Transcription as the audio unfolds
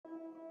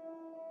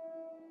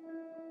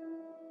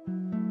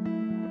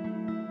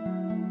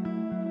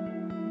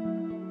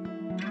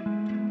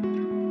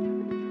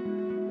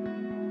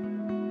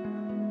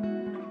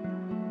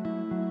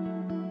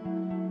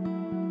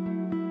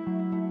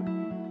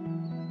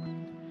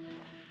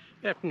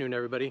Good afternoon,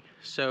 everybody.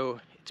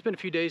 So it's been a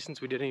few days since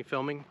we did any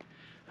filming.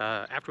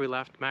 After we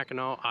left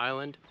Mackinac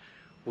Island,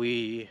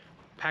 we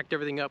packed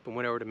everything up and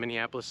went over to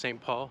Minneapolis, St.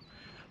 Paul.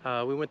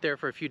 We went there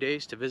for a few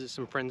days to visit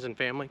some friends and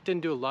family.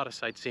 Didn't do a lot of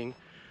sightseeing.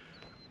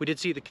 We did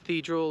see the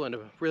cathedral and a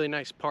really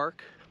nice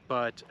park,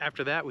 but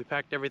after that we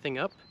packed everything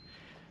up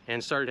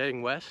and started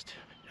heading west.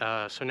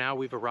 So now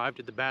we've arrived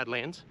at the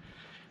Badlands.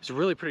 It's a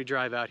really pretty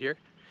drive out here,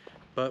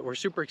 but we're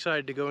super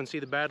excited to go and see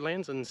the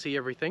Badlands and see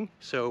everything.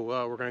 So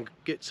we're gonna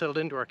get settled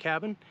into our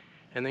cabin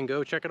and then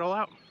go check it all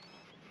out.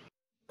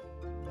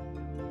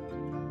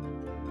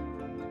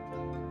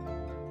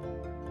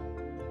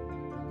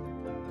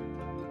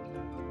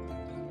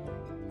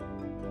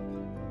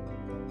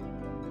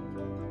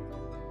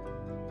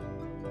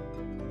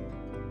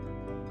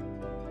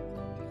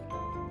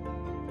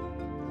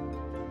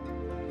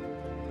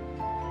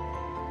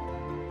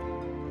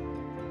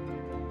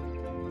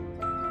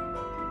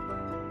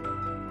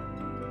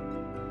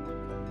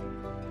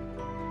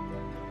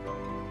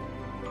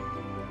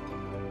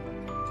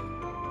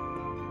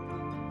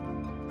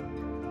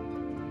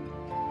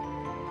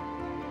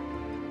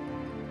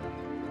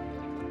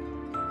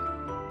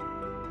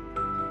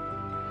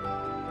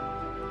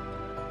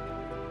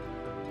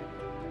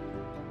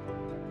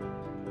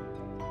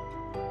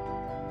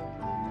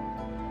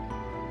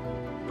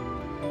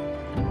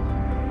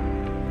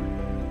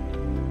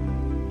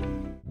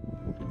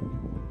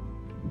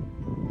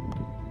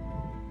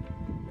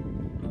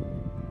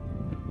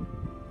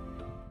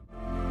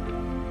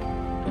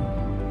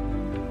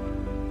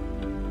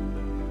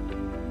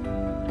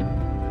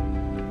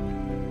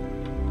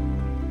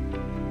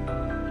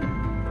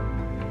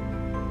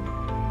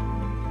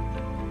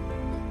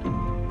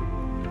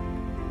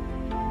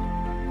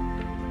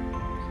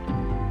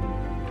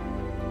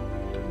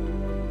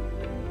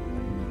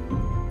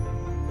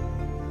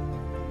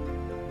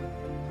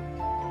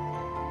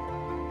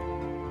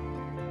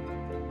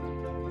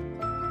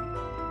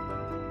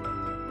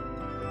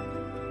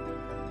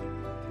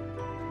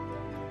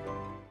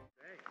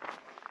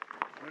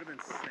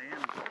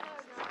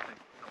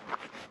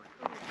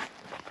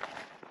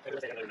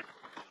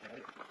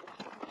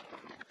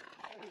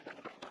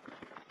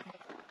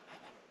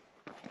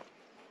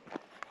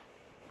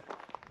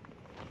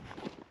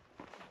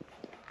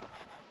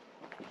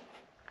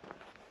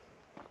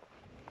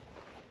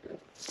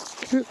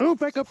 Oh,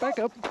 back up, back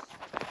up.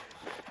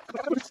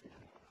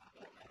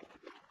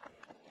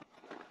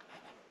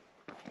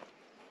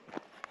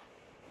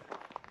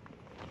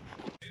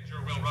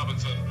 Danger, Will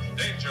Robinson.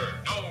 Danger.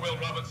 No, Will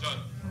Robinson.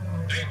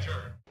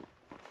 Danger.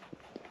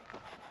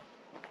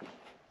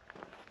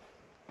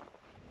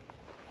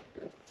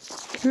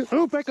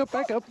 Oh, back up,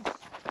 back up.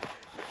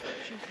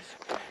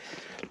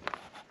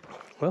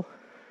 Well,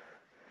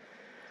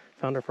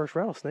 found our first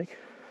rattlesnake.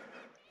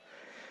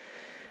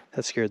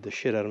 That scared the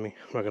shit out of me,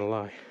 I'm not gonna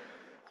lie.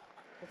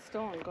 It's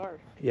still on guard.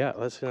 Yeah,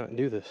 let's not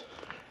do this.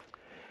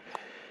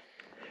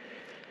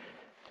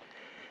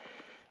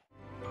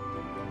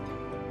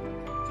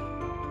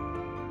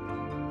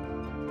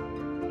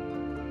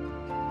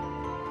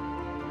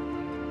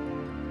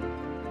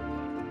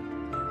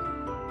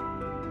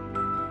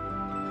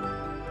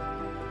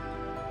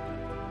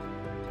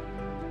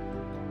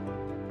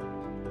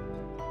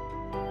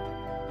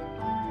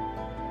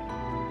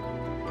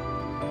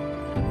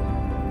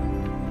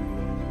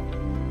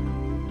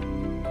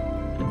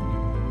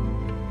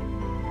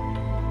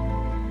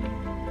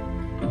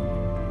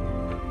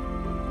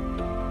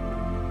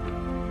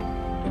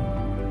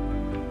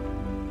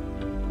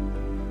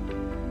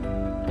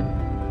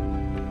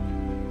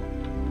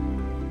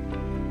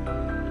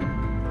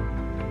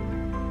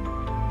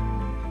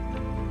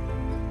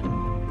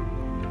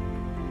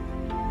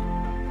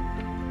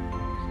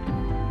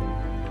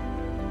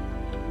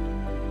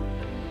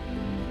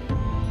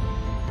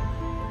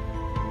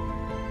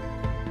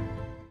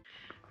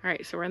 All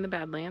right, so we're in the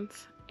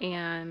Badlands,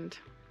 and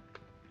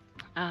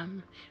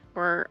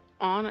we're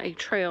on a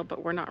trail,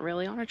 but we're not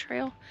really on a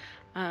trail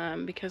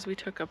because we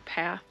took a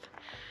path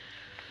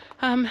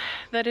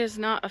that is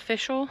not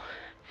official.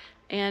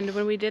 And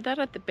when we did that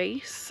at the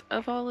base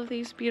of all of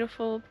these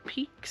beautiful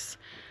peaks,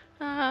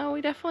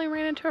 we definitely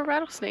ran into a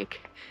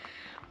rattlesnake,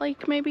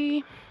 like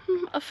maybe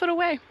a foot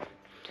away.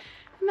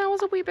 And that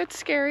was a wee bit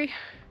scary.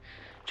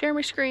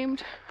 Jeremy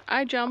screamed,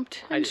 I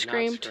jumped and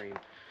screamed. Not scream.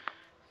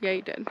 Yeah,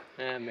 you did.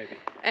 Maybe.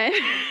 And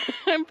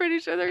I'm pretty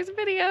sure there's a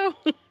video.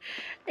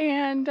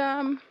 And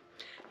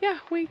yeah,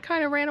 we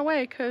kind of ran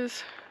away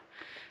because,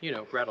 you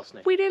know,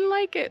 rattlesnake. we didn't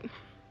like it.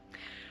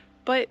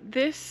 But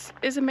this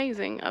is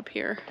amazing up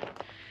here,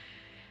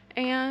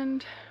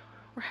 and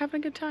we're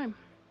having a good time.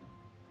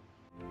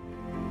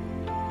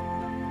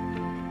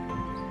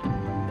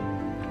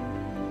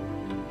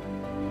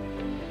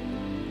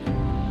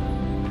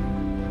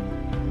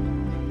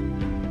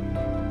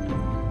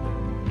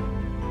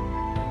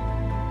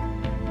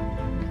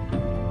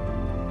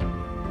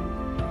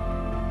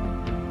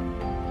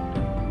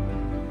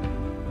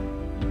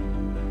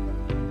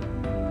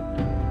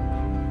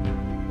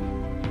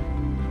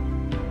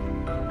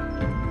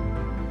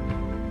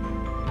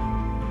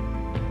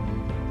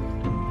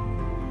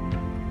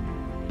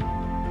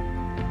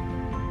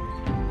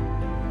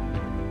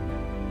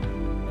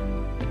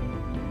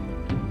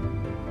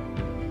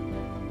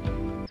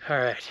 All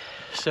right,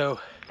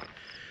 so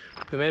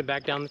we made it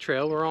back down the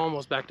trail. We're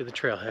almost back to the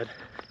trailhead.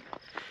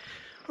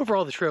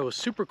 Overall, the trail was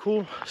super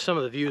cool. Some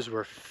of the views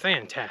were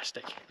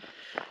fantastic.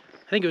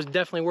 I think it was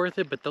definitely worth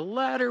it, but the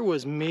ladder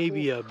was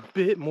maybe a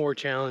bit more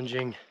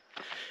challenging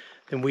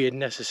than we had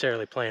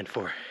necessarily planned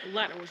for. The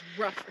ladder was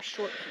rough for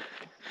short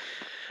people.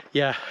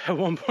 Yeah, at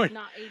one point.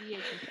 Not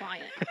ADA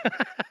compliant.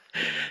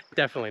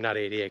 Definitely not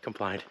ADA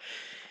compliant.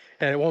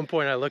 And at one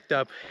point I looked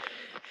up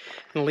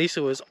and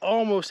Lisa was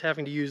almost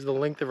having to use the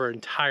length of her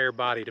entire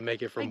body to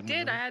make it from... I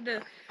did. I had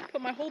to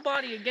put my whole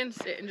body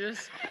against it and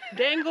just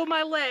dangle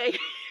my leg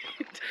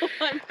until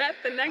I'm at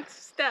the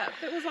next step.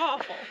 It was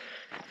awful.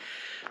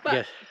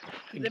 But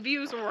the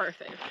views were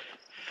worth it.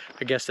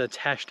 I guess that's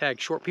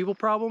hashtag short people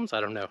problems. I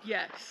don't know.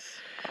 Yes.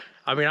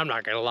 I mean, I'm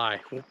not gonna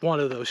lie.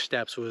 One of those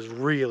steps was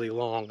really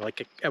long.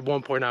 Like at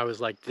one point I was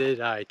like, did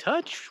I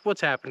touch?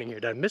 What's happening here?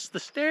 Did I miss the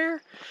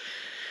stair?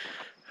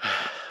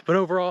 But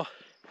overall,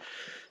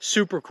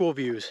 super cool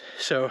views.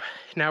 So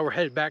now we're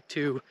headed back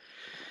to,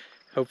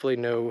 hopefully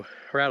no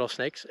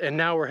rattlesnakes. And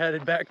now we're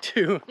headed back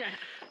to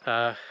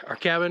our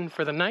cabin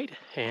for the night.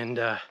 And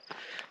I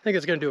think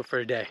that's gonna do it for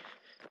today.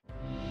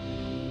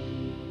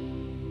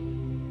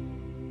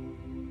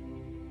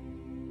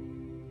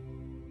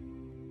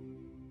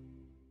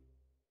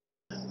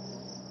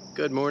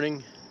 Good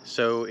morning.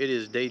 So it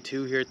is day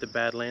 2 here at the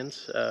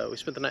Badlands. We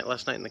spent the night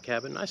last night in the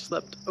cabin. I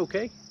slept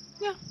okay.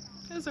 Yeah,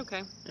 it was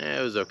okay.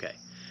 It was okay.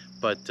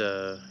 But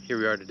here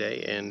we are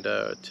today, and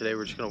today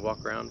we're just gonna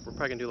walk around. We're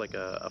probably gonna do like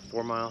a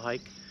 4-mile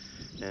hike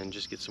and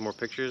just get some more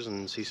pictures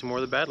and see some more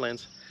of the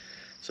Badlands.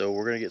 So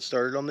we're gonna get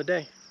started on the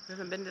day. We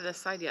haven't been to this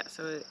side yet,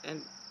 so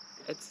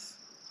it's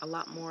a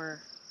lot more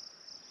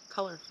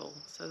colorful,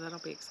 so that'll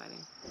be exciting.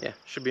 Yeah,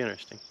 should be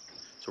interesting.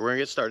 So we're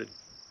gonna get started.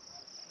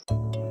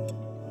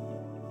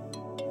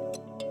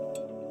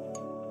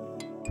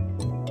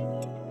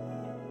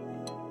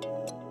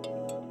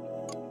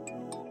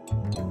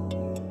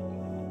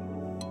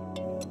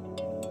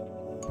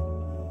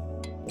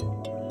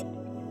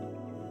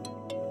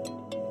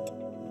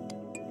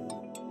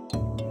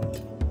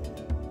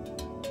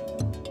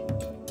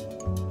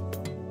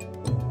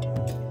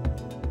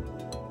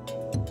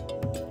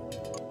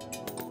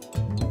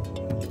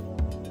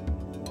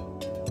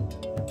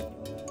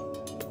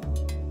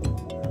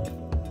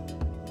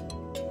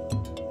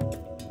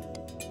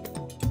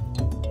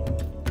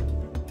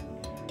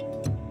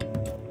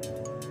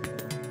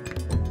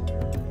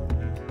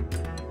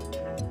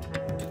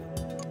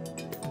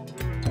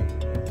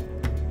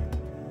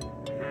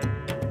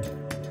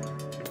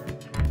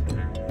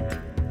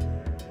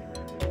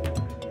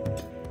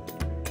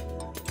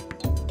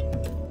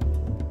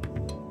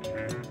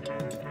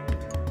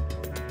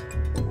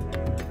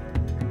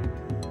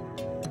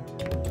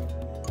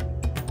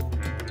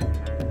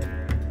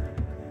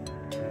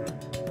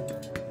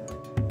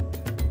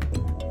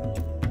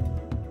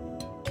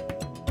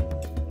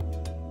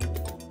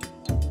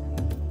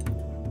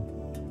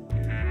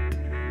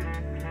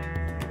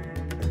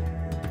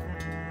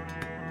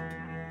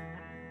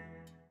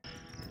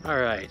 All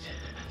right,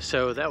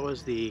 so that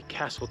was the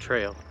Castle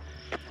Trail.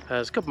 It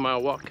was a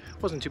couple-mile walk.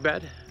 Wasn't too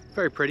bad.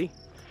 Very pretty.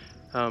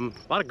 A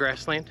lot of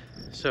grassland.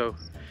 So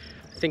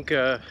I think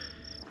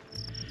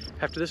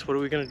after this, what are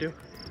we gonna do?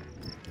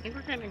 I think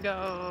we're gonna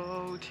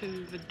go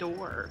to the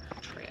Door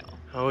Trail.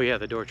 Oh yeah,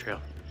 the Door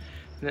Trail.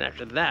 And then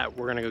after that,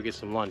 we're gonna go get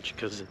some lunch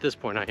because at this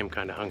point I am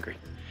kind of hungry.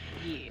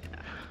 Yeah.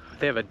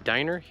 They have a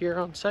diner here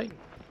on site?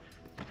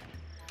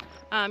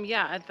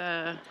 Yeah, at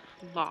the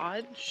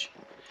lodge,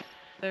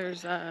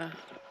 there's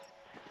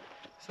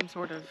some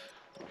sort of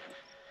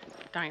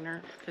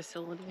diner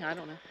facility. I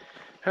don't know.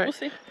 All right. We'll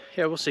see.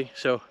 Yeah, we'll see.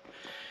 So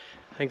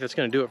I think that's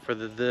gonna do it for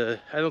the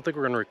I don't think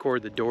we're gonna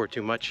record the door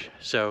too much.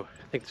 So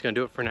I think it's gonna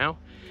do it for now.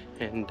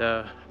 And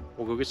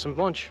we'll go get some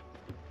lunch.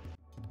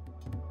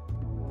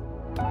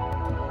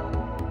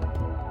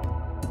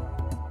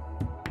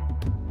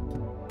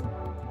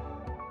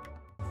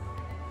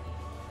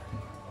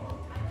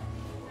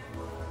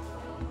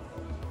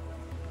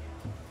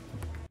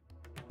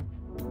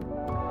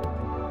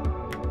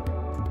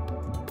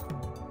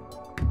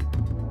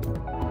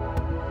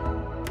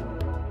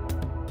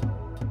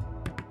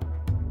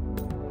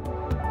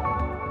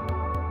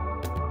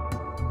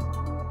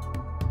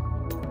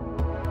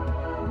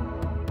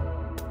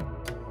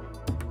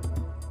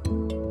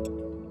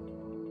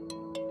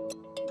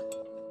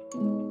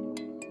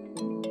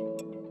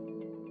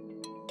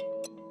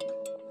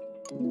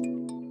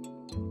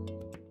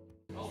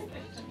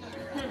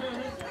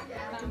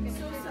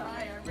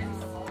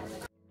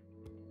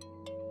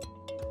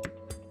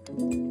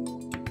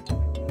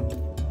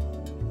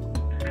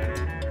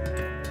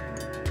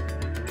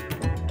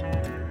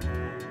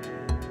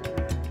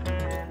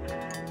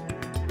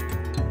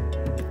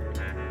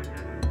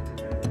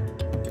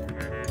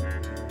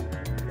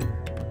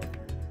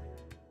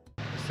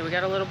 So we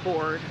got a little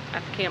bored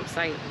at the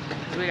campsite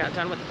because we got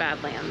done with the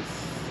Badlands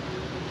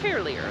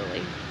fairly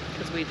early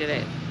because we did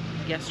it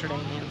yesterday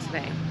and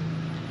today.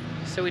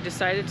 So we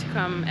decided to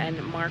come and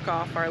mark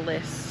off our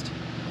list,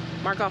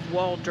 mark off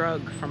Wall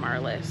Drug from our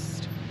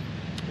list.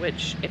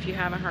 which if you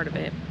haven't heard of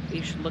it,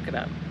 you should look it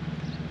up.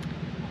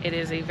 It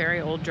is a very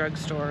old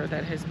drugstore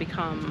that has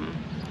become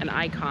an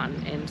icon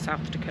in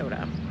South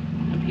Dakota.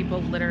 And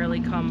people literally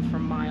come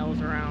from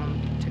miles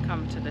around to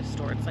come to this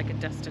store. It's like a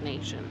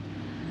destination.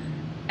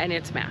 And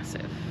it's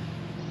massive.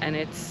 And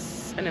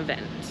it's an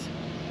event.